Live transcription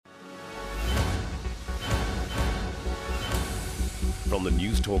From the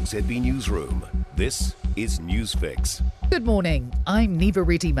News Talk ZB Newsroom, this is Newsfix. Good morning, I'm Niva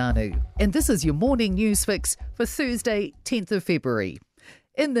Retimanu, and this is your morning Newsfix for Thursday, 10th of February.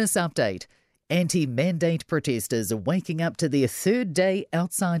 In this update, anti-mandate protesters are waking up to their third day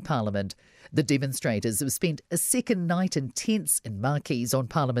outside Parliament. The demonstrators have spent a second night in tents and marquees on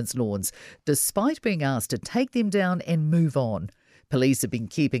Parliament's lawns, despite being asked to take them down and move on. Police have been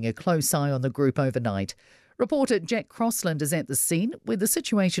keeping a close eye on the group overnight. Reporter Jack Crossland is at the scene, where the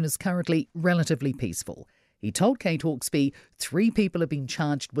situation is currently relatively peaceful. He told Kate Hawkesby 3 people have been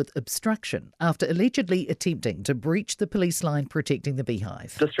charged with obstruction after allegedly attempting to breach the police line protecting the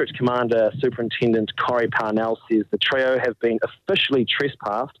Beehive. District Commander Superintendent Corey Parnell says the trio have been officially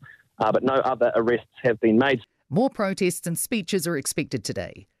trespassed, but no other arrests have been made. More protests and speeches are expected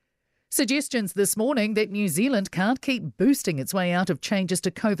today. Suggestions this morning that New Zealand can't keep boosting its way out of changes to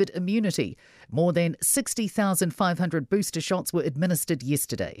COVID immunity. More than 60,500 booster shots were administered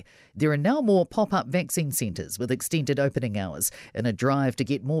yesterday. There are now more pop-up vaccine centres with extended opening hours in a drive to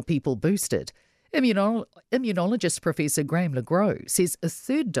get more people boosted. Immunologist Professor Graham LeGros says a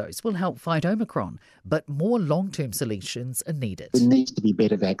third dose will help fight Omicron, but more long-term solutions are needed. There needs to be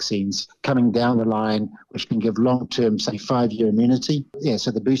better vaccines coming down the line which can give long-term, say, 5-year immunity.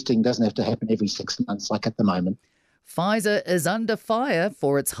 So the boosting doesn't have to happen every 6 months like at the moment. Pfizer is under fire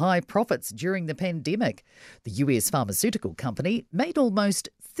for its high profits during the pandemic. The US pharmaceutical company made almost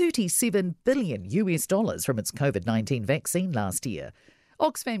 $37 billion from its COVID-19 vaccine last year.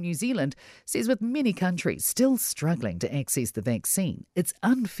 Oxfam New Zealand says with many countries still struggling to access the vaccine, it's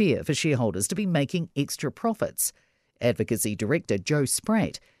unfair for shareholders to be making extra profits. Advocacy Director Joe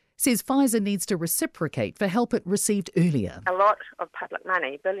Spratt says Pfizer needs to reciprocate for help it received earlier. A lot of public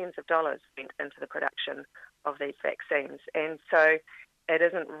money, billions of dollars, went into the production of these vaccines, and so it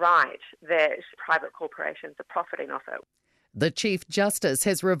isn't right that private corporations are profiting off it. The Chief Justice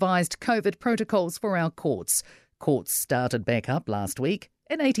has revised COVID protocols for our courts. Courts started back up last week,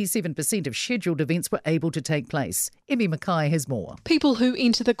 and 87% of scheduled events were able to take place. Emmy Mackay has more. People who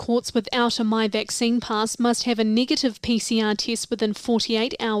enter the courts without a My Vaccine Pass must have a negative PCR test within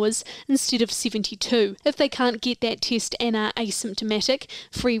 48 hours instead of 72. If they can't get that test and are asymptomatic,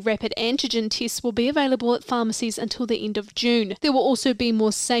 free rapid antigen tests will be available at pharmacies until the end of June. There will also be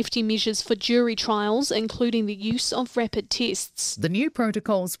more safety measures for jury trials, including the use of rapid tests. The new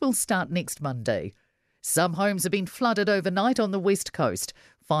protocols will start next Monday. Some homes have been flooded overnight on the West Coast.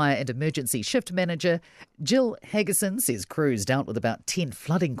 Fire and Emergency Shift Manager Jill Hagerson says crews dealt with about 10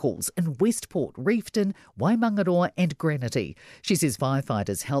 flooding calls in Westport, Reefton, Waimangaroa and Granity. She says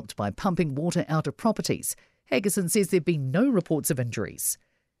firefighters helped by pumping water out of properties. Hagerson says there have been no reports of injuries.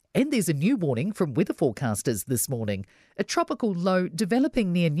 And there's a new warning from weather forecasters this morning. A tropical low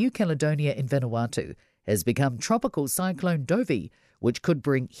developing near New Caledonia in Vanuatu has become Tropical Cyclone Dovi, which could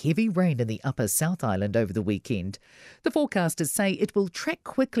bring heavy rain in the upper South Island over the weekend. The forecasters say it will track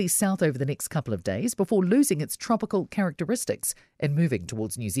quickly south over the next couple of days before losing its tropical characteristics and moving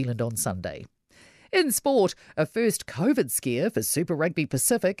towards New Zealand on Sunday. In sport, a first COVID scare for Super Rugby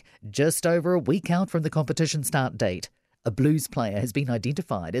Pacific, just over a week out from the competition start date. A Blues player has been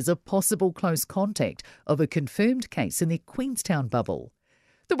identified as a possible close contact of a confirmed case in their Queenstown bubble.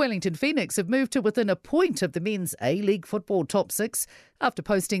 The Wellington Phoenix have moved to within a point of the men's A-League football top 6 after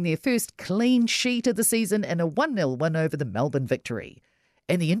posting their first clean sheet of the season in a 1-0 win over the Melbourne Victory.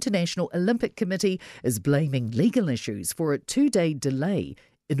 And the International Olympic Committee is blaming legal issues for a 2-day delay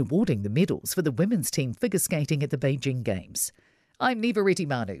in awarding the medals for the women's team figure skating at the Beijing Games. I'm Niva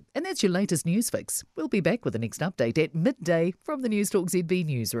Retimanu, and that's your latest news fix. We'll be back with the next update at midday from the News Talk ZB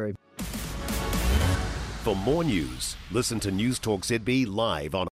newsroom. For more news, listen to News Talk ZB live on